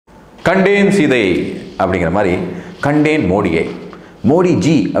கண்டேன் சீதை அப்படிங்கிற மாதிரி கண்டேன் மோடியை. மோடி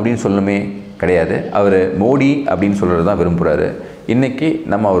ஜி அப்படின்னு சொல்லணுமே கிடையாது, அவர் மோடி அப்படின்னு சொல்கிறது தான் விரும்புகிறாரு. இன்றைக்கி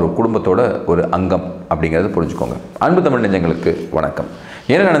நம்ம ஒரு குடும்பத்தோட ஒரு அங்கம் அப்படிங்கிறத புரிஞ்சுக்கோங்க. அன்பு தமிழ் நெஞ்சங்களுக்கு வணக்கம்.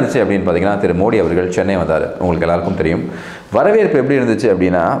 என்ன நடந்துச்சு அப்படின்னு பார்த்தீங்கன்னா, திரு மோடி அவர்கள் சென்னை வந்தார். உங்களுக்கு எல்லாருக்கும் தெரியும். வரவேற்பு எப்படி இருந்துச்சு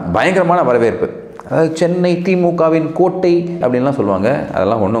அப்படின்னா, பயங்கரமான வரவேற்பு. அதாவது சென்னை திமுகவின் கோட்டை அப்படின்லாம் சொல்லுவாங்க.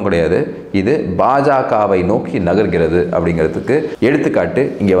 அதெல்லாம் ஒன்றும் கிடையாது. இது பாஜகவை நோக்கி நகர்கிறது அப்படிங்கிறதுக்கு எடுத்துக்காட்டு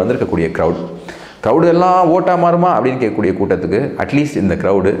இங்கே வந்திருக்கக்கூடிய க்ரௌடு எல்லாம் ஓட்டா மாறுமா அப்படின்னு கேட்கக்கூடிய கூட்டத்துக்கு அட்லீஸ்ட் இந்த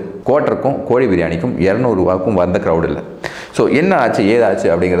க்ரௌடு கோட்டருக்கும் கோழி பிரியாணிக்கும் 200 ரூபாய்க்கும் வந்த க்ரௌடு இல்லை. ஸோ என்ன ஆச்சு ஏதாச்சு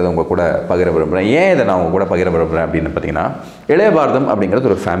அப்படிங்கிறத உங்கள் கூட பகிர விரும்புகிறேன். ஏன் இதை நான் உங்கள் கூட பகிர விரும்புகிறேன் அப்படின்னு பார்த்தீங்கன்னா, இளைய பாரதம்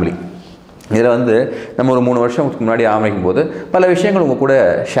அப்படிங்கிறது ஒரு ஃபேமிலி. இதில் வந்து நம்ம ஒரு 3 வருஷத்துக்கு முன்னாடி ஆரம்பிக்கும் போது பல விஷயங்கள் உங்கள் கூட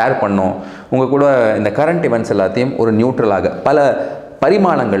ஷேர் பண்ணோம். உங்கள் கூட இந்த கரண்ட் இவெண்ட்ஸ் எல்லாத்தையும் ஒரு நியூட்ரலாக பல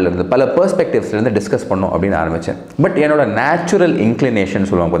பரிமாணங்கள்லேருந்து பல பெர்ஸ்பெக்டிவ்ஸ்லேருந்து டிஸ்கஸ் பண்ணோம் அப்படின்னு ஆரம்பித்தேன். பட் என்னோட நேச்சுரல் இன்க்ளினேஷன்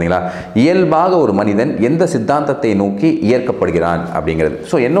சொல்லுவாங்க பார்த்தீங்களா, இயல்பாக ஒரு மனிதன் எந்த சித்தாந்தத்தை நோக்கி ஈர்க்கப்படுகிறான் அப்படிங்கிறது.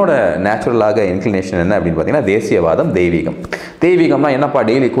 ஸோ என்னோட நேச்சுரலாக இன்க்ளினேஷன் என்ன அப்படின்னு பார்த்தீங்கன்னா, தேசியவாதம், தெய்வீகம்னா என்னப்பா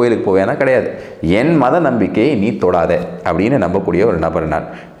டெய்லி கோயிலுக்கு போவேன்னா கிடையாது. என் மத நம்பிக்கையை நீ தொடாத அப்படின்னு நம்பக்கூடிய ஒரு நபர் நான்.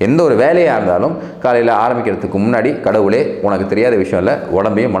 எந்த ஒரு வேலையாக இருந்தாலும் காலையில் ஆரம்பிக்கிறதுக்கு முன்னாடி, கடவுளே உனக்கு தெரியாத விஷயம் இல்லை,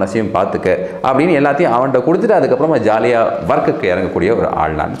 உடம்பையும் மனசையும் பார்த்துக்க அப்படின்னு எல்லாத்தையும் அவன்கிட்ட கொடுத்துட்டு அதுக்கப்புறமா ஜாலியாக ஒர்க்குக்கு இறங்கக்கூடிய ஒரு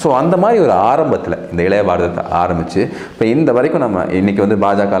ஆள் நான். ஸோ அந்த மாதிரி ஒரு ஆரம்பத்தில் இந்த இளைய பாரதத்தை ஆரம்பித்து இப்போ இந்த வரைக்கும் நம்ம இன்றைக்கி வந்து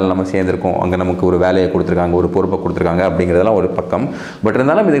பாஜகவில் நம்ம சேர்ந்துருக்கோம். அங்கே நமக்கு ஒரு வேலையை கொடுத்துருக்காங்க, ஒரு பொறுப்பை கொடுத்துருக்காங்க அப்படிங்கிறதெல்லாம் ஒரு பக்கம். பட்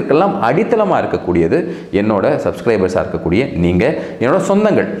இருந்தாலும் இதுக்கெல்லாம் அடித்தளமாக இருக்கக்கூடியது என்னோட சப்ஸ்கிரைபர்ஸாக இருக்கக்கூடிய நீங்கள், என்னோட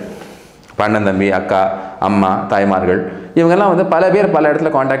சொந்தங்கள், அண்ணன் தம்பி, அக்கா, அம்மா, தாய்மார்கள், இவங்கெல்லாம் வந்து பல பேர் பல இடத்துல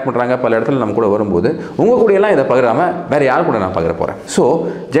காண்டாக்ட் பண்ணுறாங்க. பல இடத்துல நம்ம கூட வரும்போது உங்கள் கூடயெல்லாம் இதை பகிராமல் வேறு யார் கூட நான் பகிர போகிறேன். ஸோ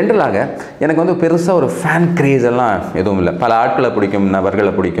ஜென்ரலாக எனக்கு வந்து பெருசாக ஒரு ஃபேன் கிரேஸ் எல்லாம் எதுவும் இல்லை. பல ஆட்களை பிடிக்கும்,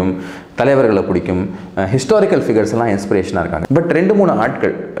 நபர்களை பிடிக்கும், தலைவர்களை பிடிக்கும், ஹிஸ்டாரிக்கல் ஃபிகர்ஸ் எல்லாம் இன்ஸ்பிரேஷனாக இருக்காங்க. பட் 2-3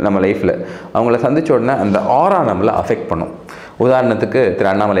 ஆட்கள் நம்ம லைஃப்பில் அவங்கள சந்தித்த உடனே அந்த ஆரா நம்மளை அஃபெக்ட் பண்ணும். உதாரணத்துக்கு திரு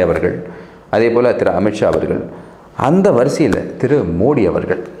அண்ணாமலை அவர்கள், அதே போல் திரு அமித்ஷா அவர்கள், அந்த வரிசையில் திரு மோடி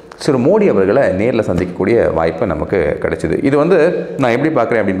அவர்கள். மோடி அவர்களை நேரில் சந்திக்கக்கூடிய வாய்ப்பு நமக்கு கிடைச்சிது. இது வந்து நான் எப்படி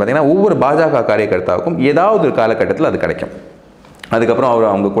பார்க்குறேன் அப்படின்னு பார்த்தீங்கன்னா, ஒவ்வொரு பாஜக காரியகர்த்தாவுக்கும் ஏதாவது ஒரு காலகட்டத்தில் அது கிடைக்கும். அதுக்கப்புறம்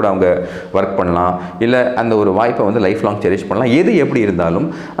அவங்க கூட ஒர்க் பண்ணலாம், இல்லை அந்த ஒரு வாய்ப்பை வந்து லைஃப் லாங் செரிஷ் பண்ணலாம். எது எப்படி இருந்தாலும்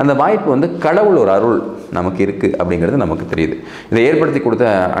அந்த வாய்ப்பு வந்து கடவுள் ஒரு அருள் நமக்கு இருக்குது அப்படிங்கிறது நமக்கு தெரியுது. இதை ஏற்படுத்தி கொடுத்த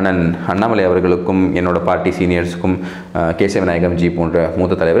அண்ணன் அண்ணாமலை அவர்களுக்கும், என்னோட பார்ட்டி சீனியர்ஸுக்கும், கேசவ நாயகம் ஜி போன்ற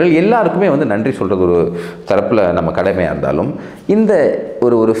மூத்த தலைவர்கள் எல்லாருக்குமே வந்து நன்றி சொல்கிறது ஒரு தரப்பில் நம்ம கடமையாக இருந்தாலும், இந்த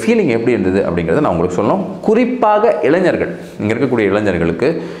ஒரு ஃபீலிங் எப்படி இருந்தது அப்படிங்கிறத நான் உங்களுக்கு சொல்லணும். குறிப்பாக இளைஞர்கள், இங்கே இருக்கக்கூடிய இளைஞர்களுக்கு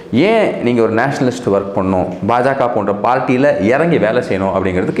ஏன் நீங்கள் ஒரு நேஷனலிஸ்ட் ஒர்க் பண்ணணும், பாஜக போன்ற பார்ட்டியில் இறங்கி வேலை செய்யணும்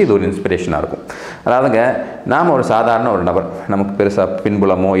அப்படிங்கிறதுக்கு இது ஒரு இன்ஸ்பிரேஷனாக இருக்கும். அதாவதுங்க, நாம் ஒரு சாதாரண ஒரு நபர், நமக்கு பெருசாக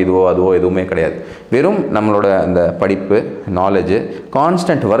பின்புலமோ இதுவோ அதுவோ எதுவுமே கிடையாது. வெறும் நம்மளோட அந்த படிப்பு, நாலேஜு,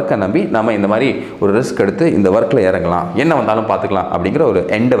 கான்ஸ்டன்ட் ஒர்க்கை நம்பி நம்ம இந்த மாதிரி ஒரு ரிஸ்க் எடுத்து இந்த ஒர்க்கில் இறங்கலாம், என்ன வந்தாலும் பார்த்துக்கலாம் அப்படிங்கிற ஒரு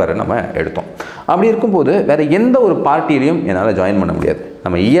எண்டவரை நம்ம எடுத்தோம். அப்படி இருக்கும்போது வேறு எந்த ஒரு பார்ட்டியிலையும் என்னால் ஜாயின் பண்ண முடியாது.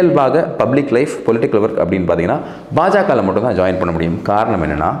 நம்ம இயல்பாக பப்ளிக் லைஃப், பொலிட்டிக்கல் ஒர்க் அப்படின்னு பார்த்தீங்கன்னா பாஜகவில் மட்டும்தான் ஜாயின் பண்ண முடியும். காரணம்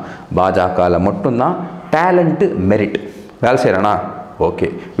என்னென்னா, பாஜகவில் மட்டும்தான் டேலண்ட்டு, மெரிட். வேலை செய்கிறானா ஓகே,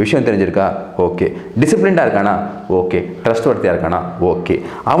 விஷயம் தெரிஞ்சிருக்கா ஓகே, டிசிப்ளின்டாக இருக்கானா ஓகே, ட்ரஸ்ட்வர்த்தியாக இருக்கானா ஓகே,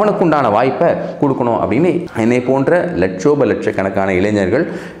 அவனுக்கு உண்டான வாய்ப்பை கொடுக்கணும் அப்படின்னு என்னை போன்ற லட்சக்கணக்கான இளைஞர்கள்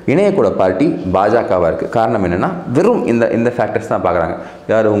இணையக்கூட பார்ட்டி பாஜகவாக இருக்குது. காரணம் என்னென்னா, வெறும் இந்த ஃபேக்டர்ஸ் தான் பார்க்குறாங்க.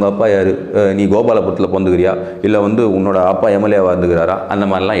 யார் உங்கள் அப்பா, யார் நீ கோபாலபுரத்தில் பொந்துக்கிறியா, இல்லை வந்து உன்னோட அப்பா எம்எல்ஏவாக இருந்துக்கிறாரா, அந்த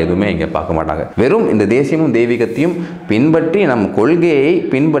மாதிரிலாம் எதுவுமே இங்கே பார்க்க மாட்டாங்க. வெறும் இந்த தேசியமும் தெய்வீகத்தையும் பின்பற்றி நம் கொள்கையை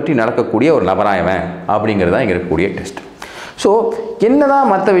பின்பற்றி நடக்கக்கூடிய ஒரு நபராயவன் அப்படிங்கிறது தான் இங்கே இருக்கக்கூடிய டெஸ்ட். ஸோ என்ன தான்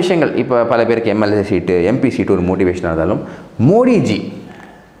மற்ற விஷயங்கள், இப்போ பல பேருக்கு எம்எல்ஏ சீட்டு, எம்பி சீட்டு ஒரு மோட்டிவேஷனாக இருந்தாலும், மோடிஜி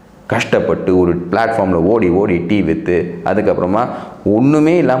கஷ்டப்பட்டு ஒரு பிளாட்ஃபார்மில் ஓடி டீ விற்று, அதுக்கப்புறமா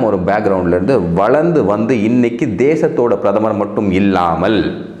ஒன்றுமே இல்லாமல் ஒரு பேக்ரவுண்ட்லேருந்து வளர்ந்து வந்து இன்றைக்கி தேசத்தோட பிரதமர் மட்டும் இல்லாமல்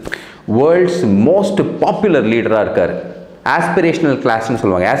வேர்ல்ட்ஸ் மோஸ்ட் பாப்புலர் லீடராக இருக்கார். ஆஸ்பிரேஷனல் கிளாஸ்ன்னு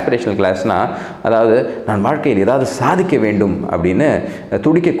சொல்லுவாங்க. ஆஸ்பிரேஷனல் கிளாஸ்னால், அதாவது நான் வாழ்க்கையில் ஏதாவது சாதிக்க வேண்டும் அப்படின்னு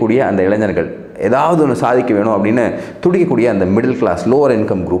துடிக்கக்கூடிய அந்த இளைஞர்கள், ஏதாவது ஒன்று சாதிக்க வேணும் அப்படின்னு துடிக்கக்கூடிய அந்த middle class, lower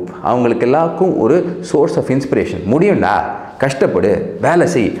income group, அவங்களுக்கு எல்லாருக்கும் ஒரு சோர்ஸ் ஆஃப் இன்ஸ்பிரேஷன். முடியும்டா, கஷ்டப்படு, வேலை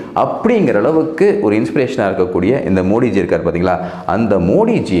செய் அப்படிங்கிற அளவுக்கு ஒரு இன்ஸ்பிரேஷனாக இருக்கக்கூடிய இந்த மோடிஜி இருக்கார் பார்த்தீங்களா. அந்த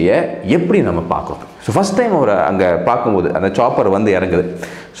மோடிஜியை எப்படி நம்ம பார்க்குறோம்? ஸோ ஃபஸ்ட் டைம் அவர் அங்கே பார்க்கும்போது அந்த சாப்பர் வந்து இறங்குது.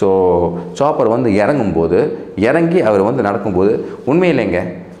 ஸோ சாப்பர் வந்து இறங்கி அவர் வந்து நடக்கும்போது உண்மையிலேங்க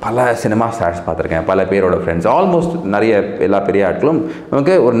பல சினிமா ஸ்டார்ஸ் பார்த்துருக்கேன், பல பேரோட ஃப்ரெண்ட்ஸ், ஆல்மோஸ்ட் நிறைய எல்லா பெரிய ஆட்களும்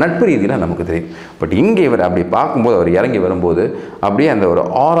நமக்கு ஒரு நட்பு ரீதியில் நமக்கு தெரியும். பட் இங்கே இவர் அப்படி பார்க்கும்போது, அவர் இறங்கி வரும்போது அப்படியே அந்த ஒரு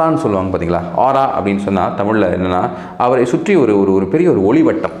ஆரான்னு சொல்லுவாங்க பார்த்தீங்களா. ஆரா அப்படின்னு சொன்னால் தமிழில் என்னென்னா, அவரை சுற்றி ஒரு பெரிய ஒரு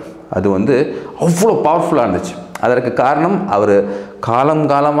ஒளிவட்டம், அது வந்து அவ்வளோ பவர்ஃபுல்லாக இருந்துச்சு. அதற்கு காரணம் அவர் காலம்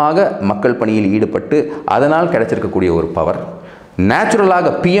காலமாக மக்கள் பணியில் ஈடுபட்டு அதனால் கிடைச்சிருக்கக்கூடிய ஒரு பவர், நேச்சுரலாக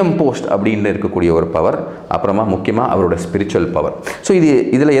பிஎம் போஸ்ட் அப்படின்னு இருக்கக்கூடிய ஒரு பவர், அப்புறமா முக்கியமாக அவரோட ஸ்பிரிச்சுவல் பவர். ஸோ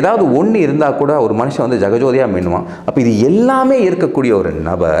இதில் ஏதாவது ஒன்று இருந்தால் கூட ஒரு மனுஷன் வந்து ஜகஜோதியாக மின்னுவான். அப்போ இது எல்லாமே இருக்கக்கூடிய ஒரு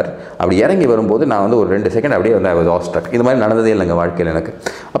நபர் அப்படி இறங்கி வரும்போது நான் வந்து ஒரு 2 செகண்ட் அப்படியே வந்து அவர் ஆஸ்ட்ரக். இது மாதிரி நடந்ததே இல்லைங்க வாழ்க்கையில் எனக்கு.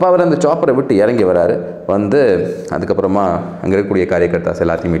 அப்போ அவர் அந்த சாப்பரை விட்டு இறங்கி வராரு, வந்து அதுக்கப்புறமா அங்கே இருக்கக்கூடிய காரியகர்த்தாஸ்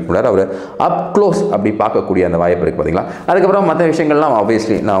எல்லாத்தையும் மீட் பண்ணார். அவர் அப் க்ளோஸ் அப்படி பார்க்கக்கூடிய அந்த வாய்ப்பு இருக்குது பார்த்தீங்களா. அதுக்கப்புறம் மற்ற விஷயங்கள்லாம்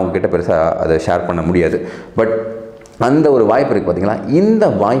ஆப்வியஸ்லி நான் அவங்ககிட்ட பெருசாக அதை ஷேர் பண்ண முடியாது. பட் அந்த ஒரு வாய்ப்பு இருக்குது பார்த்தீங்களா. இந்த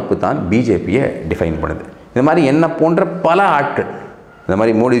வாய்ப்பு தான் பிஜேபியை டிஃபைன் பண்ணுது. இந்த மாதிரி என்ன போன்ற பல ஆட்கள், இந்த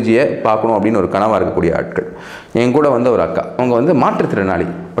மாதிரி மோடிஜியை பார்க்கணும் அப்படின்னு ஒரு கனவாக இருக்கக்கூடிய ஆட்கள். என் கூட வந்து ஒரு அக்கா, அவங்க வந்து மாற்றுத்திறனாளி,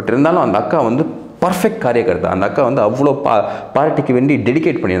 பட் இருந்தாலும் அந்த அக்கா வந்து பர்ஃபெக்ட் காரியகர்த்தா. அந்த அக்கா வந்து அவ்வளோ பார்ட்டிக்கு வேண்டி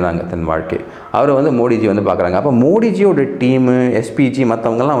டெடிகேட் பண்ணியிருந்தாங்க தன் வாழ்க்கை. அவரை வந்து மோடிஜி வந்து பார்க்குறாங்க. அப்போ மோடிஜியோட டீமு, எஸ்பிஜி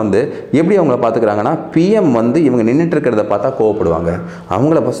மற்றவங்கலாம் வந்து எப்படி அவங்கள பார்த்துக்கிறாங்கன்னா, பிஎம் வந்து இவங்க நின்றுட்டு இருக்கிறத பார்த்தா கோவப்படுவாங்க,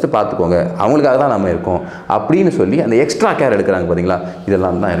 அவங்கள ஃபஸ்ட்டு பார்த்துக்கோங்க, அவங்களுக்காக தான் நம்ம இருக்கோம் அப்படின்னு சொல்லி அந்த எக்ஸ்ட்ரா கேர் எடுக்கிறாங்க பார்த்தீங்களா.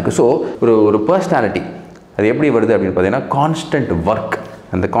 இதெல்லாம் தான் இருக்குது. ஸோ ஒரு பர்சனாலிட்டி அது எப்படி வருது அப்படின்னு பார்த்தீங்கன்னா, கான்ஸ்டன்ட் ஒர்க்.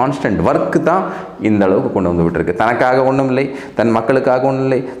 அந்த கான்ஸ்டன்ட் ஒர்க்கு தான் இந்த அளவுக்கு கொண்டு வந்து விட்டுருக்கு. தனக்காக ஒன்றும் இல்லை, தன் மக்களுக்காக ஒன்றும்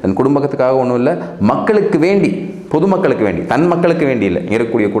இல்லை, தன் குடும்பத்துக்காக ஒன்றும் இல்லை, மக்களுக்கு வேண்டி, பொதுமக்களுக்கு வேண்டி, தன் மக்களுக்கு வேண்டி இல்லை.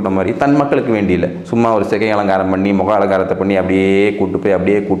 இருக்கக்கூடிய கூட்டம் மாதிரி தன் மக்களுக்கு வேண்டி இல்லை. சும்மா ஒரு சிகை அலங்காரம் பண்ணி முக அலங்காரத்தை பண்ணி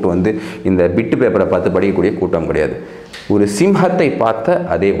அப்படியே கூட்டு வந்து இந்த பிட்டு பேப்பரை பார்த்து படிக்கக்கூடிய கூட்டம் கிடையாது. ஒரு சிம்ஹத்தை பார்த்த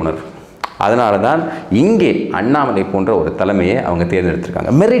அதே உணர்வு. அதனால தான் இங்கே அண்ணாமலை போன்ற ஒரு தலைமையை அவங்க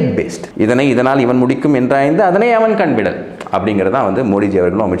தேர்ந்தெடுத்திருக்காங்க. Merit paste. இதனால் இவன் முடிக்கும் என்றாய்ந்து அதனை அவன் கண்பிடல் அப்படிங்கிறது தான் வந்து மோடிஜி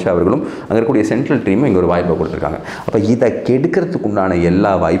அவர்களும் அமித்ஷா அவர்களும் அங்கே இருக்கக்கூடிய சென்ட்ரல் டீமும் இங்கே ஒரு வாய்ப்பை கொடுத்துருக்காங்க. அப்போ இதை கெடுக்கிறதுக்கு உண்டான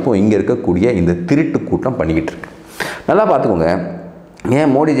எல்லா வாய்ப்பும் இங்கே இருக்கக்கூடிய இந்த திருட்டு கூட்டம் பண்ணிக்கிட்டு இருக்கு. நல்லா பார்த்துக்கோங்க.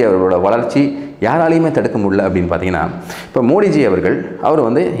 ஏன் மோடிஜி அவர்களோட வளர்ச்சி யாராலையுமே தடுக்க முடியல அப்படின்னு பார்த்தீங்கன்னா, இப்போ மோடிஜி அவர்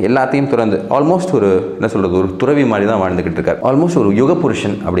வந்து எல்லாத்தையும் துறந்து ஆல்மோஸ்ட் ஒரு என்ன சொல்கிறது, ஒரு துறவி மாதிரி தான் வாழ்ந்துக்கிட்டு இருக்கார். ஆல்மோஸ்ட் ஒரு யுக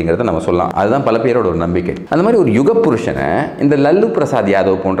புருஷன் அப்படிங்கிறத நம்ம சொல்லலாம். அதுதான் பல பேரோட ஒரு நம்பிக்கை. அந்த மாதிரி ஒரு யுக புருஷனை இந்த லல்லு பிரசாத்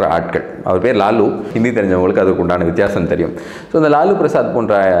யாதவ் போன்ற ஆட்கள், அவர் பேர் லாலு, ஹிந்தி தெரிஞ்சவங்களுக்கு அதுக்கு உண்டான வித்தியாசம் தெரியும். ஸோ இந்த லாலு பிரசாத்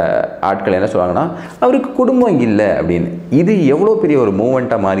போன்ற ஆட்கள் என்ன சொல்லுவாங்கன்னா, அவருக்கு குடும்பம் இல்லை அப்படின்னு. இது எவ்வளோ பெரிய ஒரு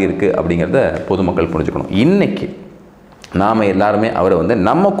மூமெண்ட்டாக மாறி இருக்குது அப்படிங்கிறத பொதுமக்கள் புரிஞ்சுக்கணும். இன்றைக்கி நாம் எல்லாருமே அவரை வந்து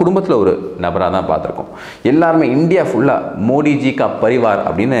நம்ம குடும்பத்தில் ஒரு நபராக தான் பார்த்துருக்கோம். எல்லாருமே இந்தியா ஃபுல்லாக மோடிஜி கா பரிவார்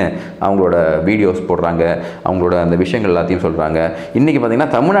அப்படின்னு அவங்களோட வீடியோஸ் போடுறாங்க, அவங்களோட அந்த விஷயங்கள் எல்லாத்தையும் சொல்கிறாங்க. இன்றைக்கி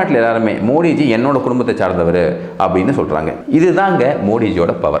பார்த்திங்கன்னா தமிழ்நாட்டில் எல்லாருமே மோடிஜி என்னோட குடும்பத்தை சார்ந்தவர் அப்படின்னு சொல்கிறாங்க. இதுதாங்க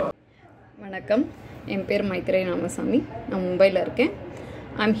மோடிஜியோட பவர். வணக்கம், என் பேர் மைத்ரேயி ராமசாமி. நான் மும்பையில் இருக்கேன்.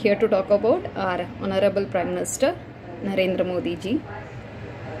 I am here to talk about R Honorable Prime Minister Narendra Modi ji.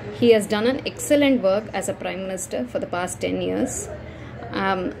 He has done an excellent work as a Prime Minister for the past 10 years.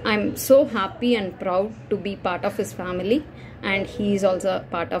 I'm so happy and proud to be part of his family, and he is also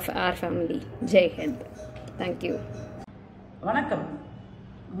part of our family. Jai Hind. Thank you. வணக்கம்.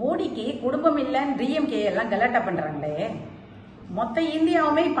 மோடிக்கு குடும்பம் இல்லைன்னு DMK எல்லாம் கலாட்டா பண்றாங்களே, மொத்த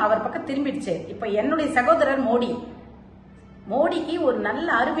இந்தியாவுமே இப்ப அவர் பக்கம் திரும்பிடுச்சு. இப்ப என்னுடைய சகோதரர் மோடிக்கு ஒரு நல்ல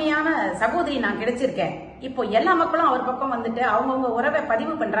அருமையான சகோதரி நான் கிடைச்சிருக்கேன். இப்போ எல்லா மக்களும் அவர் பக்கம் வந்துட்டு அவங்கவுங்க உறவை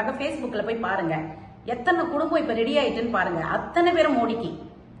பதிவு பண்றாங்க. Facebookல போய் பாருங்க, எத்தனை குடும்பம் இப்ப ரெடி ஆயிட்டுன்னு பாருங்க. அத்தனை பேரும் மோடிக்கு,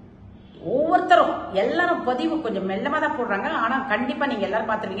 ஒவ்வொருத்தரும் எல்லாரும் பதிவு கொஞ்சம் மெல்லமா தான் போடுறாங்க. ஆனா கண்டிப்பா நீங்க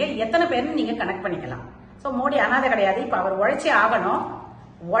எல்லாரும் பாத்துருவீங்க, எத்தனை பேருன்னு நீங்க கனெக்ட் பண்ணிக்கலாம். சோ மோடி அனாதை கிடையாது. இப்ப அவர் உழைச்சே ஆகணும்.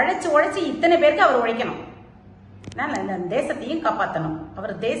 உழைச்சு இத்தனை பேருக்கு அவர் உழைக்கணும். இந்த தேசத்தையும் காப்பாற்றணும்.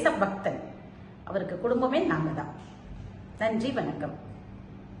 அவர் தேச பக்தன். அவருக்கு குடும்பமே நாங்க தான். நன்றி, வணக்கம்.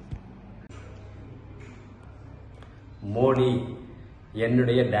 மோடி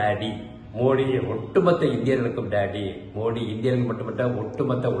என்னுடைய டாடி. மோடி ஒட்டுமொத்த இந்தியர்களுக்கும் டாடி. மோடி இந்தியர்கள் மட்டுமல்ல,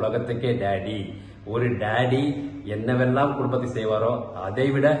 ஒட்டுமொத்த உலகத்துக்கே டாடி. ஒரு டாடி என்னவெல்லாம் குடும்பத்தை செய்வாரோ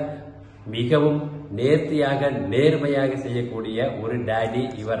அதைவிட மிகவும் நேர்த்தியாக நேர்மையாக செய்யக்கூடிய ஒரு டாடி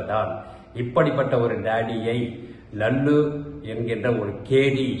இவர்தான். இப்படிப்பட்ட ஒரு டாடியை லல்லு என்கின்ற ஒரு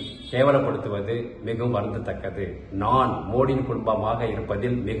கேடி கேவலப்படுத்துவது மிகவும் வருந்தத்தக்கது. நான் மோடியின் குடும்பமாக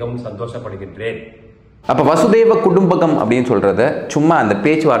இருப்பதில் மிகவும் சந்தோஷப்படுகின்றேன். அப்போ வசுதேவ குடும்பகம் அப்படின்னு சொல்கிறத சும்மா அந்த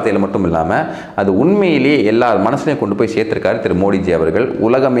பேச்சுவார்த்தையில் மட்டும் இல்லாமல் அது உண்மையிலேயே எல்லார் மனசுலையும் கொண்டு போய் சேர்த்துருக்காரு திரு மோடிஜி அவர்கள்.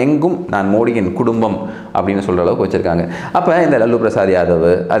 உலகம் எங்கும் நான் மோடியின் குடும்பம் அப்படின்னு சொல்கிற அளவுக்கு வச்சுருக்காங்க. அப்போ இந்த லல்லு பிரசாத் யாதவ்,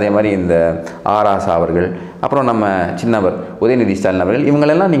 அதே மாதிரி இந்த ஆராசா அவர்கள், அப்புறம் நம்ம சின்னவர் உதயநிதி ஸ்டாலின் அவர்கள்,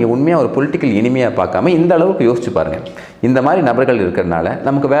 இவங்களெல்லாம் நீங்கள் உண்மையாக ஒரு பொலிட்டிக்கல் இனிமையாக பார்க்காம இந்த அளவுக்கு யோசிச்சு பாருங்கள். இந்த மாதிரி நபர்கள் இருக்கிறதுனால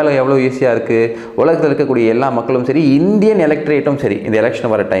நமக்கு வேலை எவ்வளோ ஈஸியாக இருக்குது. உலகத்தில் இருக்கக்கூடிய எல்லா மக்களும் சரி, இந்தியன் எலக்ட்ரேட்டும் சரி, இந்த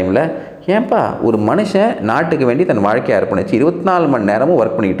எலெக்ஷன் வர டைமில் ஏன்பா ஒரு மனுஷன் நாட்டுக்கு வேண்டி தன் வாழ்க்கையை அர்ப்பணிச்சு 24 மணி நேரமும்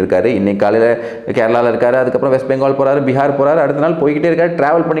ஒர்க் பண்ணிக்கிட்டு இருக்காரு. இன்றைக்கி காலையில் கேரளாவில் இருக்காரு, அதுக்கப்புறம் வெஸ்ட் பெங்கால் போகிறாரு, பீகார் போகிறாரு, அடுத்த நாள் போய்கிட்டே இருக்காரு,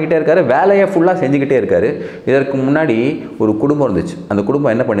 ட்ராவல் பண்ணிக்கிட்டே இருக்காரு, வேலையை ஃபுல்லாக செஞ்சுக்கிட்டே இருக்காரு. இதற்கு முன்னாடி ஒரு குடும்பம் இருந்துச்சு. அந்த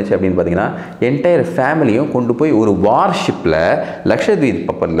குடும்பம் என்ன பண்ணுச்சு அப்படின்னு பார்த்தீங்கன்னா, என்டையர் ஃபேமிலியும் கொண்டு போய் ஒரு வார்ஷிப்பில் லக்ஷத்வீப்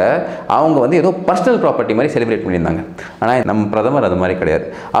கப்பலில் அவங்க வந்து ஏதோ பர்சனல் ப்ராப்பர்ட்டி மாதிரி செலிப்ரேட் பண்ணியிருந்தாங்க. ஆனால் நம்ம பிரதமர் அது மாதிரி கிடையாது.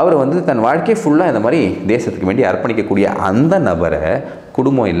 அவர் வந்து தன் வாழ்க்கையை ஃபுல்லாக இந்த மாதிரி தேசத்துக்கு வேண்டி அர்ப்பணிக்கக்கூடிய அந்த நபரை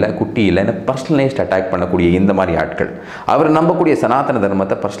குடும்பம் இல்லை, குட்டி இல்லைன்னு பர்சனலைஸ்ட் அட்டாக் பண்ணக்கூடிய இந்த மாதிரி ஆட்கள், அவர் நம்பக்கூடிய சனாதன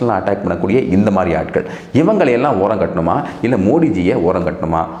தர்மத்தை பர்சனலாக அட்டாக் பண்ணக்கூடிய இந்த மாதிரி ஆட்கள், இவங்களையெல்லாம் ஓரம் கட்டணுமா இல்லை மோடிஜியை ஓரம்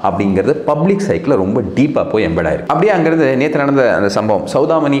கட்டணுமா அப்படிங்கிறது பப்ளிக் சைக்கிளில் ரொம்ப டீப்பாக போய் எம்பெட் ஆயிருக்கு. அப்படியே அங்கேருந்து நேற்று நடந்த அந்த சம்பவம்,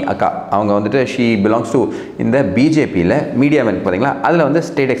 சௌதாமணி அக்கா அவங்க வந்துட்டு ஷீ பிலாங்ஸ் டு இந்த பிஜேபியில் மீடியா மேன் பார்த்தீங்களா, அதில் வந்து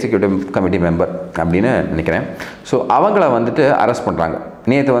ஸ்டேட் எக்ஸிக்யூட்டிவ் கமிட்டி மெம்பர் அப்படின்னு நினைக்கிறேன். ஸோ அவங்கள வந்துட்டு அரெஸ்ட் பண்ணுறாங்க.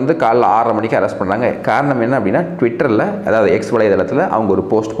 நேற்று வந்து காலைல 6:30 மணிக்கு அரெஸ்ட் பண்ணுறாங்க. காரணம் என்ன அப்படின்னா, ட்விட்டரில் அதாவது எக்ஸ் வலைதளத்தில் அவங்க ஒரு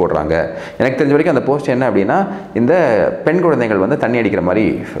போஸ்ட் போடுறாங்க. எனக்கு தெரிஞ்ச வரைக்கும் அந்த போஸ்ட் என்ன அப்படின்னா, இந்த பெண் குழந்தைகள் வந்து தண்ணி அடிக்கிற மாதிரி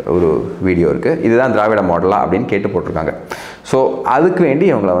ஒரு வீடியோ இருக்குது, இதுதான் திராவிட மாடலா அப்படின்னு கேட்டு போட்டிருக்காங்க. ஸோ அதுக்கு வேண்டி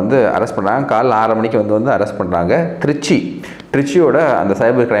அவங்கள வந்து அரெஸ்ட் பண்ணுறாங்க. காலைல 6:30 மணிக்கு வந்து அரெஸ்ட் பண்ணுறாங்க. திருச்சியோட அந்த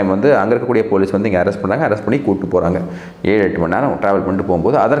சைபர் கிரைம் வந்து அங்கே இருக்கக்கூடிய போலீஸ் வந்து இங்கே அரெஸ்ட் பண்ணுறாங்க. அரெஸ்ட் பண்ணி கூப்பிட்டு போகிறாங்க. 7-8 மணி நேரம் ட்ராவல் பண்ணிட்டு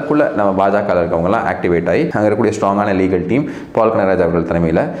போகும்போது அதற்குள்ளே நம்ம பாஜக இருக்கவங்கலாம் ஆக்டிவேட் ஆகி அங்கே இருக்கக்கூடிய ஸ்ட்ராங்கான லீகல் டீம் பால் கனகராஜ் அவர்கள்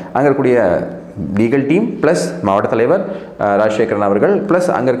தலைமையில் அங்கே இருக்கக்கூடிய லீகல் டீம் ப்ளஸ் மாவட்ட தலைவர் ராஜசேகரன் அவர்கள் ப்ளஸ்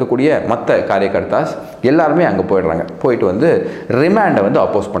அங்கே இருக்கக்கூடிய மற்ற காரியகர்த்தாஸ் எல்லாருமே அங்கே போயிடுறாங்க. போயிட்டு வந்து ரிமாண்டை வந்து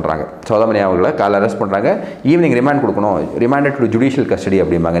அப்போஸ் பண்ணுறாங்க. சௌதாமணி அவர்களை காலை அரெஸ்ட் பண்ணுறாங்க. ஈவினிங் ரிமாண்ட் கொடுக்கணும், ரிமாண்டட் டு ஜுடிஷியல் கஸ்டடி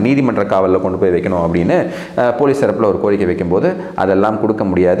அப்படிம்பாங்க, நீதிமன்ற காவலில் கொண்டு போய் வைக்கணும் அப்படின்னு போலீஸ் தரப்பில் ஒரு கோரிக்கை வைக்கும்போது அதெல்லாம் கொடுக்க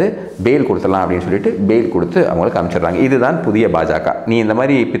முடியாது, பெயில் கொடுத்துடலாம் அப்படின்னு சொல்லிட்டு பெயில் கொடுத்து அவங்களுக்கு அனுப்பிச்சிடுறாங்க. இதுதான் புதிய பாஜக. நீ இந்த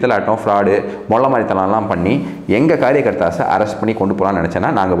மாதிரி பித்தலாட்டம், ஃப்ராடு, மொள்ள மாதிரித்தனம்லாம் பண்ணி எங்கள் காரியகர்த்தாஸை அரெஸ்ட் பண்ணி கொண்டு போகலான்னு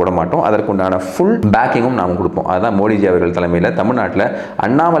நினச்சேன்னா நாங்கள் விட மாட்டோம். அதற்குண்டான ஃபுல் பேக்கிங்கும் நாம் கொடுப்போம். அதுதான் மோடிஜி அவர்கள் தலைமையில் தமிழ்நாட்டில்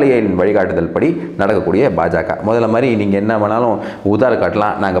அண்ணாமலையின் வழிகாட்டுதல் படி நடக்கக்கூடிய பாஜக. முதல்ல மாதிரி நீங்கள் என்ன வேணாலும் உதார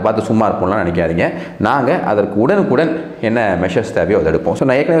காட்டலாம், நாங்கள் பார்த்து சும்மா இருப்போம்லாம் நினைக்காதீங்க. நாங்கள் அதற்கு உடனுக்குடன் என்ன மெஷர்ஸ் தேவையோ அதை எடுப்போம். ஸோ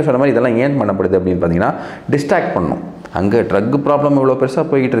நான் ஏற்கனவே சொன்ன மாதிரி இதெல்லாம் ஏன் பண்ணப்படுது அப்படின்னு பார்த்தீங்கன்னா, டிஸ்ட்ராக்ட் பண்ணணும். அங்கே ட்ரக் ப்ராப்ளம் இவ்வளோ பெருசாக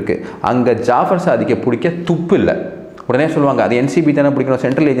போய்கிட்டு இருக்கு, அங்கே ஜாஃபர் சாதிக்க பிடிக்க துப்பு இல்லை. உடனே சொல்லுவாங்க அது என்சிபி தானே பிடிக்கணும்,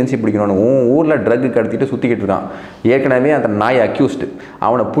 சென்ட்ரல் ஏஜென்சி பிடிக்கணும்னு. ஊரில் ட்ரக்கு கடத்திட்டு சுற்றிக்கிட்டு இருக்கான். ஏற்கனவே அந்த நாய் அக்யூஸ்டு,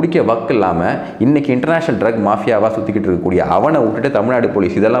 அவனை பிடிக்க வக்கு இல்லாமல் இன்றைக்கி இன்டர்நேஷ்னல் ட்ரக் மாஃபியாவாக சுற்றிக்கிட்டு இருக்கக்கூடிய அவனை விட்டுட்டு தமிழ்நாடு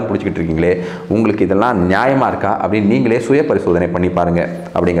போலீஸ் இதெல்லாம் பிடிச்சிக்கிட்டு இருக்கீங்களே, உங்களுக்கு இதெல்லாம் நியாயமாக இருக்கா அப்படின்னு நீங்களே சுய பரிசோதனை பண்ணி பாருங்கள்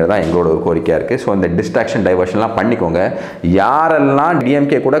அப்படிங்கிறது தான் எங்களோட ஒரு கோரிக்கையாக இருக்குது. ஸோ இந்த டிஸ்ட்ராக்ஷன் டைவர்ஷன்லாம் பண்ணிக்கோங்க. யாரெல்லாம்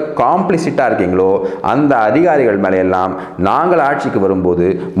டிஎம்கே கூட காம்ப்ளிசிட்டாக இருக்கீங்களோ அந்த அதிகாரிகள் மேலையெல்லாம் நாங்கள் ஆட்சிக்கு வரும்போது,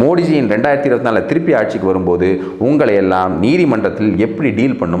 மோடிஜியின் 2024 திருப்பி ஆட்சிக்கு வரும்போது உங்களை எல்லாம் நீதிமன்றத்தில் எப்படி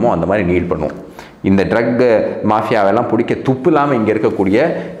டீல் பண்ணுமோ அந்த மாதிரி டீல் பண்ணுவோம். இந்த ட்ரக் மாஃபியாவெல்லாம் பிடிக்க துப்பு இல்லாமல் இங்கே இருக்கக்கூடிய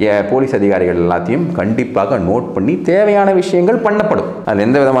போலீஸ் அதிகாரிகள் எல்லாத்தையும் கண்டிப்பாக நோட் பண்ணி தேவையான விஷயங்கள் பண்ணப்படும். அது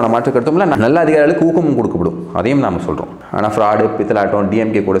எந்த விதமான மாற்று கருத்தும் இல்லை. நல்ல அதிகாரிகளுக்கு ஊக்கமும் கொடுக்கப்படும், அதையும் நாம் சொல்கிறோம். ஆனால் ஃப்ராடு, பித்தலாட்டம்,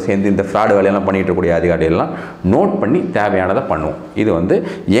 டிஎம்கே கூட சேர்ந்து இந்த ஃப்ராடு வேலையெல்லாம் பண்ணிட்டு இருக்கக்கூடிய அதிகாரிகள்லாம் நோட் பண்ணி தேவையானதை பண்ணுவோம். இது வந்து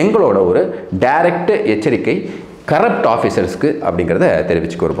எங்களோட ஒரு டைரக்ட் எச்சரிக்கை கரப்ட் ஆஃபீஸர்ஸ்க்கு அப்படிங்கிறத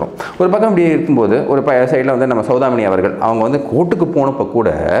தெரிவிச்சுக்க விரும்புகிறோம். ஒரு பக்கம் இப்படி இருக்கும்போது ஒரு சைடில் வந்து நம்ம சௌதாமணி அவர்கள் அவங்க வந்து கோர்ட்டுக்கு போனப்போ கூட,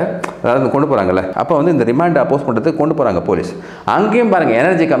 அதாவது கொண்டு போகிறாங்கல்ல, அப்போ வந்து இந்த ரிமாண்டை அப்போஸ் பண்ணுறதுக்கு கொண்டு போகிறாங்க போலீஸ். அங்கேயும் பாருங்கள்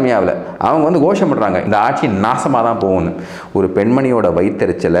எனர்ஜி கம்மியாகல, அவங்க வந்து கோஷம் பண்ணுறாங்க இந்த ஆட்சி நாசமாக தான் போகணும். ஒரு பெண்மணியோட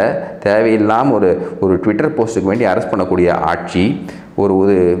வயிற்றெரிச்சலை தேவையில்லாமல் ஒரு ட்விட்டர் போஸ்ட்டுக்கு வேண்டி அரெஸ்ட் பண்ணக்கூடிய ஆட்சி,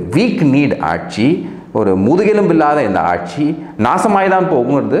 ஒரு வீக் நீட் ஆட்சி, ஒரு முதுகெலும்பு இல்லாத இந்த ஆட்சி நாசமாய் தான்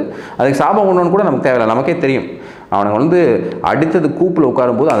போகுங்கிறது, அதுக்கு சாபம் ஒன்றுன்னு கூட நமக்கு தேவையில்லை, நமக்கே தெரியும். அவனை வந்து அடுத்தது கூப்பில்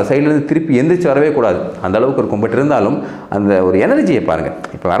உட்காரும்போது அந்த சைட்லேருந்து திருப்பி எந்திரிச்சு வரவே கூடாது, அந்த அளவுக்கு இருக்கும். பட் இருந்தாலும் அந்த ஒரு எனர்ஜியை பாருங்கள்.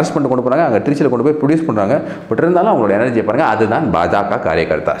 இப்போ அரெஸ்ட் பண்ணிட்டு கொண்டு போகிறாங்க, அங்கே திருச்சியில் கொண்டு போய் ப்ரொடியூஸ் பண்ணுறாங்க. பட் இருந்தாலும் அவங்களோட எனர்ஜியை பாருங்கள். அதுதான் பாஜக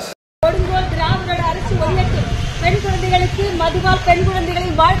காரியகர்த்தாஸ். பெண் குழந்தைகளுக்கு மதுவால் பெண்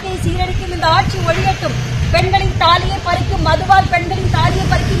குழந்தைகளின் வாழ்க்கையை சீரழிக்கும் இந்த ஆட்சி ஒழியட்டும். பெண்களின் தாலியை பறிக்கும் மதுவால் பெண்களின் தாலியை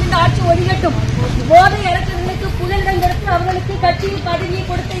பறிக்கும் இந்த ஆட்சி ஒழியட்டும். போதை இறக்கங்களுக்கு புகலிடம் கொடுத்து அவர்களுக்கு கட்சியில் பதவியை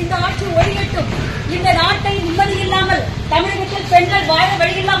கொடுத்த இந்த ஆட்சி ஒழியட்டும். இந்த நாட்டை நிம்மதி இல்லாமல் தமிழகத்தில் பெண்கள் வாழ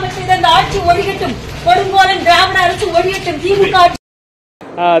வழியில்லாமல் செய்த இந்த ஆட்சி ஒழியட்டும். கொடுங்கோலன் திராவிட அரசு ஒழியட்டும். திமுக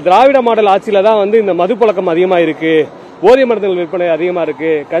திராவிட மாடல் ஆட்சியில தான் வந்து இந்த மது பழக்கம் அதிகமா இருக்கு, போதை மருந்துகள் விற்பனை அதிகமா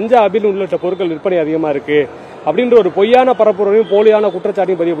இருக்கு, கஞ்சா அபின் உள்ளிட்ட பொருட்கள் விற்பனை அதிகமா இருக்கு அப்படின்ற ஒரு பொய்யான பரப்புரையும் போலியான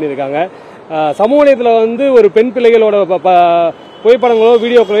குற்றச்சாட்டையும் பதிவு பண்ணியிருக்காங்க. சமூக வலையத்தில் வந்து ஒரு பெண் பிள்ளைகளோட புகைப்படங்களோ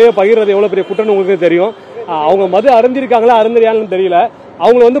வீடியோக்களோ பகிர்றது எவ்வளவு பெரிய குற்றம்னு உங்களுக்கு தெரியும். அவங்க மது அருந்திருக்காங்களா அருந்திரியான்னு தெரியல.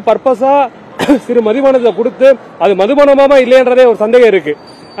 அவங்க வந்து பர்பஸா சிறு மதுபானத்தை கொடுத்து அது மதுபானமா இல்லையன்றதே ஒரு சந்தேகம் இருக்கு.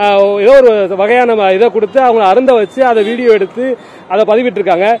 ஏதோ ஒரு வகையான இதை கொடுத்து அவங்க அருந்த வச்சு அதை வீடியோ எடுத்து அதை பதிவிட்டு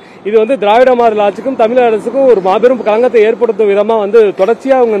இருக்காங்க. இது வந்து திராவிட மாடல் ஆட்சிக்கும் தமிழக அரசுக்கும் ஒரு மாபெரும் களங்கத்தை ஏற்படுத்தும் விதமா வந்து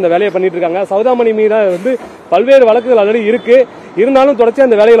தொடர்ச்சியா அவங்க இந்த வேலையை பண்ணிட்டு இருக்காங்க. சௌதாமணி மீது வந்து பல்வேறு வழக்குகள் ஆல்ரெடி இருக்கு, இருந்தாலும் தொடர்ச்சியா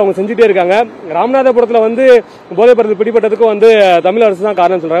அந்த வேலைகளை அவங்க செஞ்சுட்டே இருக்காங்க. ராமநாதபுரத்துல வந்து போதைப்பொருள் பிடிபட்டதுக்கு வந்து தமிழக அரசு தான்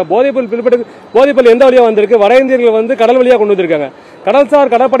காரணம் சொல்றாங்க. போதைப்பொருள் எந்த வழியா வந்திருக்கு, வட இந்தியர்கள் வந்து கடல் வழியா கொண்டு வந்திருக்காங்க.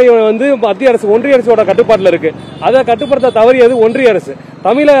 கடல்சார் கடற்படை வந்து மத்திய அரசு ஒன்றிய அரசோட கட்டுப்பாட்டில் இருக்கு. அதை கட்டுப்படுத்த தவறியது ஒன்றிய அரசு.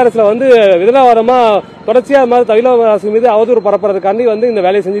 தமிழக அரசுல வந்து விதனாவாதமா தொடர்ச்சியா அது மாதிரி தமிழக அரசு மீது அவதூறு பரப்புறதுக்காண்டி வந்து இந்த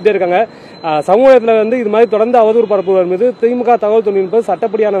வேலையை செஞ்சுட்டே இருக்காங்க. சமூகத்துல வந்து இது மாதிரி தொடர்ந்து அவதூறு பரப்புவர் மீது திமுக தகவல் தொழில்நுட்பம்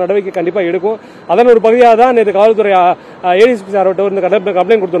சட்டப்படியான நடவடிக்கை கண்டிப்பா எடுக்கும். அதன் ஒரு பகுதியாக தான் நேற்று காவல்துறை ஏடிஎஸ்பி சார்கிட்ட வந்து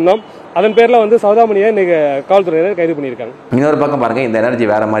கம்ப்ளைண்ட் கொடுத்திருந்தோம். அதன் பேர்ல வந்து சௌதாமணியை இன்னைக்கு காவல்துறையினர் கைது பண்ணியிருக்காங்க. இன்னொரு பக்கம் பாருங்க, இந்த எனர்ஜி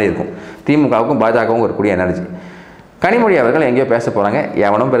வேற மாதிரி இருக்கும். திமுகவுக்கும் பாஜகவும் இருக்கக்கூடிய எனர்ஜி. கனிமொழி அவர்கள் எங்கேயோ பேச போகிறாங்க,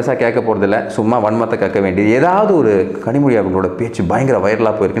 எவனும் பெருசாக கேட்க போகிறதில்ல, சும்மா வன்மத்தை கேட்க வேண்டியது. ஏதாவது ஒரு கனிமொழி அவர்களோட பேச்சு பயங்கர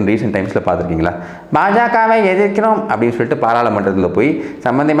வைரலாக போயிருக்குன்னு ரீசெண்ட் டைம்ஸில் பார்த்துருக்கீங்களா? பாஜகவை எதிர்க்கிறோம் அப்படின்னு சொல்லிட்டு பாராளுமன்றத்தில் போய்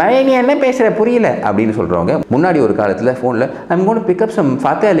சம்பந்தமாக நீ என்ன பேசுகிற புரியல அப்படின்னு சொல்கிறவங்க, முன்னாடி ஒரு காலத்தில் ஃபோனில் I'm gonna to pick up some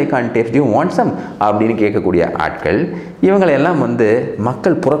ஃபாத்தே Ali Khan tabs you want some அப்படின்னு கேட்கக்கூடிய ஆட்கள், இவங்களெல்லாம் வந்து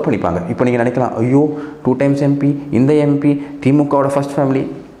மக்கள் புறக்கணிப்பாங்க. இப்போ நீங்கள் நினைக்கலாம், ஐயோ 2 times MP, இந்த MP திமுகவோட ஃபர்ஸ்ட் ஃபேமிலி,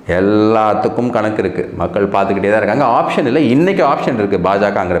 எல்லாத்துக்கும் கணக்கு இருக்குது. மக்கள் பார்த்துக்கிட்டே தான் இருக்காங்க. ஆப்ஷன் இல்லை, இன்றைக்கி ஆப்ஷன் இருக்குது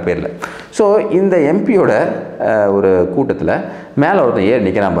பாஜகங்கிற பேரில். ஸோ இந்த எம்பியோட ஒரு கூட்டத்தில் மேலே ஒருத்தன் ஏறி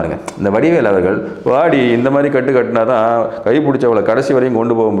நிற்கிறான் பாருங்கள். இந்த வடிவேல் அவர்கள் வாடி இந்த மாதிரி கட்டுனா தான் கை பிடிச்சவளை கடைசி வரையும்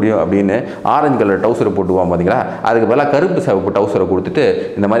கொண்டு போக முடியும் அப்படின்னு ஆரஞ்சு கலர் டவுசரை போட்டுவான் பார்த்தீங்களா? அதுக்கு பதிலாக கருப்பு சிவப்பு டவுசரை கொடுத்துட்டு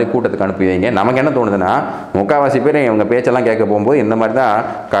இந்த மாதிரி கூட்டத்துக்கு அனுப்பி வைங்க. நமக்கு என்ன தோணுதுன்னா, முக்கால்வாசி பேர் இவங்க பேச்செல்லாம் கேட்க போகும்போது இந்த மாதிரி தான்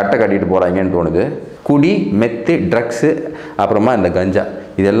கட்டை கட்டிட்டு போகிறாங்கன்னு தோணுது. குடி, மெத்து, ட்ரக்ஸு, அப்புறமா இந்த கஞ்சா,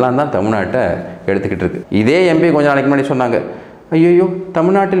 இதெல்லாம் தான் தமிழ்நாட்டை எடுத்துக்கிட்டு இருக்கு. இதே எம்பி கொஞ்சம் நாளைக்கு முன்னாடி சொன்னாங்க, ஐயோ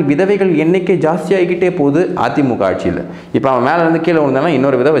தமிழ்நாட்டில் விதவைகள் எண்ணிக்கை ஜாஸ்தியாகிக்கிட்டே போகுது அதிமுக ஆட்சியில். இப்போ அவன் மேலே இருந்து கீழே விழுந்தாலும்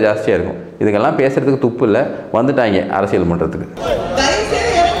இன்னொரு விதவை ஜாஸ்தியாக இருக்கும். இதுக்கெல்லாம் பேசுறதுக்கு துப்பு இல்லை, வந்துட்டாங்க அரசியல் பண்ணுறதுக்கு.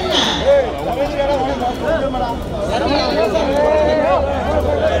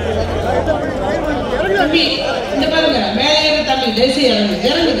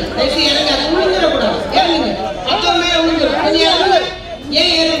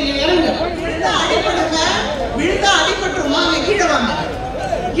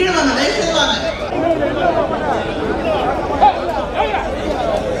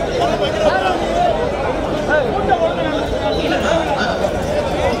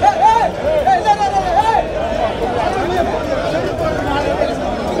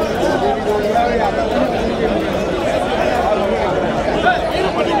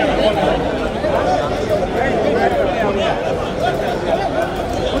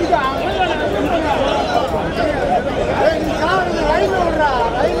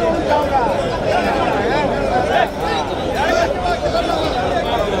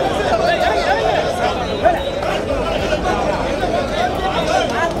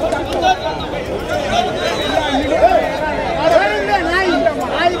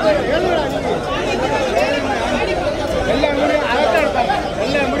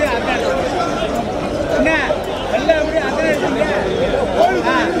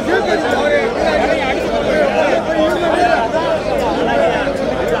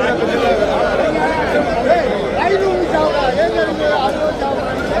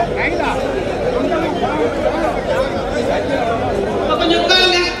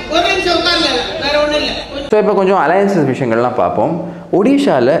 ஸோ இப்போ கொஞ்சம் அலையன்சஸ் விஷயங்கள்லாம் பார்ப்போம்.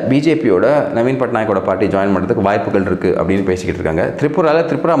 ஒடிஷாவில் பிஜேபியோட நவீன் பட்நாயக்கோட பார்ட்டி ஜாயின் பண்ணுறதுக்கு வாய்ப்புகள் இருக்குது அப்படின்னு பேசிக்கிட்டு இருக்காங்க.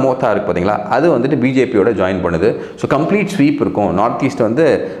 திரிபுரா மோத்தா இருக்குது பார்த்தீங்களா, அது வந்துட்டு பிஜேபியோட ஜாயின் பண்ணுது. ஸோ கம்ப்ளீட் ஸ்வீப் இருக்கும். நார்த் ஈஸ்ட் வந்து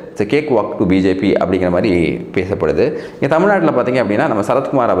கேக் வாக் டு பிஜேபி அப்படிங்கிற மாதிரி பேசப்படுது. இங்கே தமிழ்நாட்டில் பார்த்தீங்க அப்படின்னா நம்ம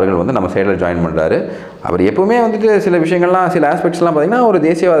சரத்குமார் அவர்கள் வந்து நம்ம சைடில் ஜாயின் பண்ணுறாரு. அவர் எப்பவுமே வந்துட்டு சில விஷயங்கள்லாம் சில ஆஸ்பெக்ட்ஸ்லாம் பார்த்தீங்கன்னா ஒரு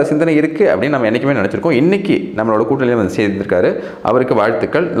தேசியவாத சிந்தனை இருக்குது அப்படின்னு நம்ம என்றைக்குமே நினச்சிருக்கோம். இன்றைக்கி நம்மளோட கூட்டணியில் வந்து சேர்ந்திருக்காரு. அவருக்கு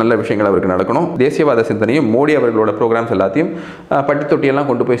வாழ்த்துக்கள், நல்ல விஷயங்கள் அவருக்கு நடக்கணும். தேசியவாத சிந்தனையும் மோடி அவர்களோட ப்ரோக்ராம்ஸ் எல்லாத்தையும் பட்டி தொட்டியெல்லாம்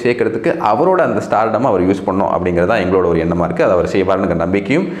கொண்டு போய் சேர்க்கறதுக்கு அவரோட அந்த ஸ்டார்டம் அவர் யூஸ் பண்ணோம் அப்படிங்கிறது தான் எங்களோட ஒரு எண்ணமாக இருக்குது. அது அவர் செய்வாருங்கிற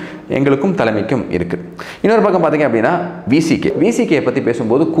நம்பிக்கையும் எங்களுக்கும் தலைமைக்கும் இருக்குது. இன்னொரு பக்கம் பார்த்தீங்க அப்படின்னா விசிகே பற்றி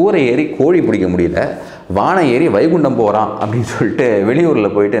பேசும்போது கூரை ஏறி கோழி பிடிக்க முடியல, வானம் ஏறி வைகுண்டம் போகிறான் அப்படின்னு சொல்லிட்டு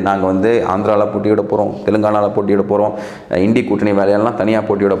வெளியூரில் போயிட்டு நாங்கள் வந்து ஆந்திராவில் போட்டியிட போகிறோம், தெலுங்கானாவில் போட்டியிட போகிறோம், இண்டி கூட்டணி வேலையெல்லாம் தனியாக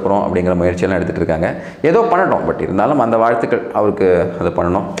போட்டியிட போகிறோம் அப்படிங்கிற முயற்சியெல்லாம் எடுத்துகிட்டு இருக்காங்க. ஏதோ பண்ணட்டும், பட் இருந்தாலும் அந்த வாழ்த்துக்கள் அவருக்கு அதை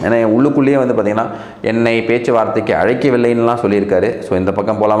பண்ணணும். ஏன்னா உள்ளுக்குள்ளேயே வந்து பார்த்திங்கன்னா என்னை பேச்சுவார்த்தைக்கு அழைக்கவில்லைன்னுலாம் சொல்லியிருக்காரு. ஸோ இந்த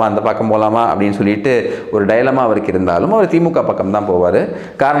பக்கம் போகலாமா அந்த பக்கம் போகலாமா அப்படின்னு சொல்லிட்டு ஒரு டைலமா அவருக்கு இருந்தாலும் அவர் திமுக பக்கம் தான் போவார்.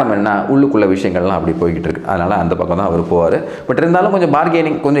 காரணம் என்ன, உள்ளுக்குள்ள விஷயங்கள்லாம் அப்படி போய்கிட்டு இருக்கு. அதனால் அந்த பக்கம் தான் அவர் போவார். பட் இருந்தாலும் கொஞ்சம்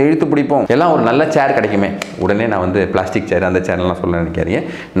பார்கெனிங், கொஞ்சம் இழுத்து பிடிப்போம், எல்லாம் ஒரு நல்ல சேர் கிடைக்குமே. உடனே நான் வந்து பிளாஸ்டிக் சேர் அந்த சேர்லாம் சொல்ல நினைக்காதீங்க,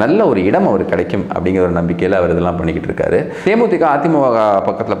 நல்ல ஒரு இடம் அவருக்கு கிடைக்கும் அப்படிங்கிற ஒரு நம்பிக்கையில் அவர் இதெல்லாம் பண்ணிக்கிட்டு இருக்காரு. தேமுதிக அதிமுக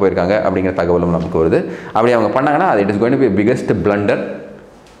பக்கத்தில் போயிருக்காங்க அப்படிங்கிற தகவலும் நமக்கு வருது. அப்படி அவங்க பண்ணாங்கன்னா அது it is going to be biggest blender.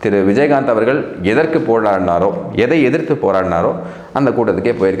 திரு விஜயகாந்த் அவர்கள் எதற்கு போராடினாரோ, எதை எதிர்த்து போராடினாரோ அந்த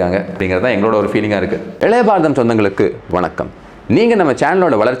கூட்டத்துக்கே போயிருக்காங்க அப்படிங்கிறது தான் எங்களோட ஒரு ஃபீலிங்காக இருக்குது. இளைய பாரதம் சொந்தங்களுக்கு வணக்கம். நீங்கள் நம்ம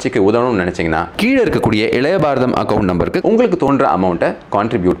சேனலோட வளர்ச்சிக்கு உதவணும்னு நினச்சிங்கன்னா கீழே இருக்கக்கூடிய இளைய பாரதம் அக்கௌண்ட் நம்பருக்கு உங்களுக்கு தோன்ற அமௌண்ட்டை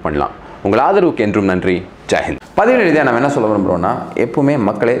கான்ட்ரிபியூட் பண்ணலாம். உங்கள் ஆதரவுக்கு என்றும் நன்றி. ஜெய்ஹிந்த். பதிவு ரீதியாக நம்ம என்ன சொல்ல விரும்புகிறோம்னா, எப்பவுமே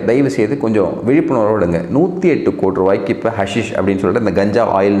மக்களே தயவு செய்து கொஞ்சம் விழிப்புணர்வோடுங்க. 108 கோடி ரூபாய்க்கு இப்போ ஹஷிஷ் அப்படின்னு சொல்லிட்டு இந்த கஞ்சா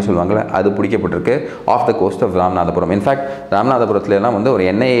ஆயில்னு சொல்லுவாங்கள்ல, அது பிடிக்கப்பட்டிருக்கு of the cost of Ramanathapuram. In fact ராமநாதபுரத்துலலாம் வந்து ஒரு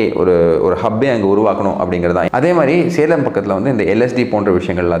எண்ணெய் ஒரு ஹப்பே அங்கே உருவாக்கணும் அப்படிங்கிறதா. அதே மாதிரி சேலம் பக்கத்தில் வந்து இந்த LSD போன்ற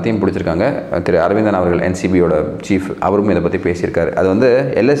விஷயங்கள் எல்லாத்தையும் பிடிச்சிருக்காங்க. திரு அரவிந்தன் அவர்கள் NCBயோட சீஃப், அவரும் இதை பற்றி பேசியிருக்காரு. அது வந்து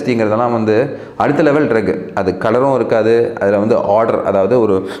LSDங்கிறதெல்லாம் வந்து அடுத்த லெவல் ட்ரக். அது கலரும் இருக்காது, அதில் வந்து ஆர்டர், அதாவது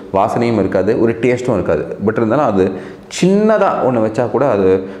ஒரு வாசனையும் இருக்காது, ஒரு டேஸ்ட்டும் இருக்காது. பட் இருந்தாலும் அது சின்னதாக ஒன்று வச்சா கூட அது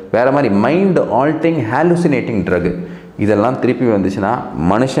வேறு மாதிரி மைண்ட் ஆல்டிங் ஹாலுசினேட்டிங் ட்ரக். இதெல்லாம் திருப்பி வந்துச்சுன்னா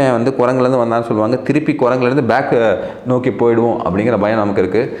மனுஷன் வந்து குரங்குலேருந்து வந்தான்னு சொல்லுவாங்க, திருப்பி குரங்குலேருந்து பேக் நோக்கி போயிடுவோம் அப்படிங்கிற பயம் நமக்கு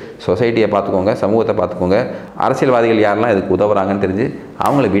இருக்குது. சொசைட்டியை பார்த்துக்கோங்க, சமூகத்தை பார்த்துக்கோங்க. அரசியல்வாதிகள் யாரெல்லாம் இதுக்கு உதவுறாங்கன்னு தெரிஞ்சு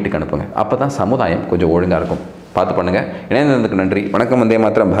அவங்கள வீட்டுக்கு அனுப்புங்க. அப்போ தான் சமுதாயம் கொஞ்சம் ஒழுங்காக இருக்கும். பார்த்து பண்ணுங்கள். இணைந்ததுக்கு நன்றி. வணக்கம். வந்தே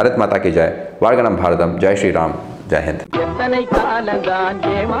மாத்திரம். பாரத் மாதா கி ஜெய். வாழ்க நம் பாரதம். ஜெய் ஸ்ரீராம். ஜெய் ஹிந்த்.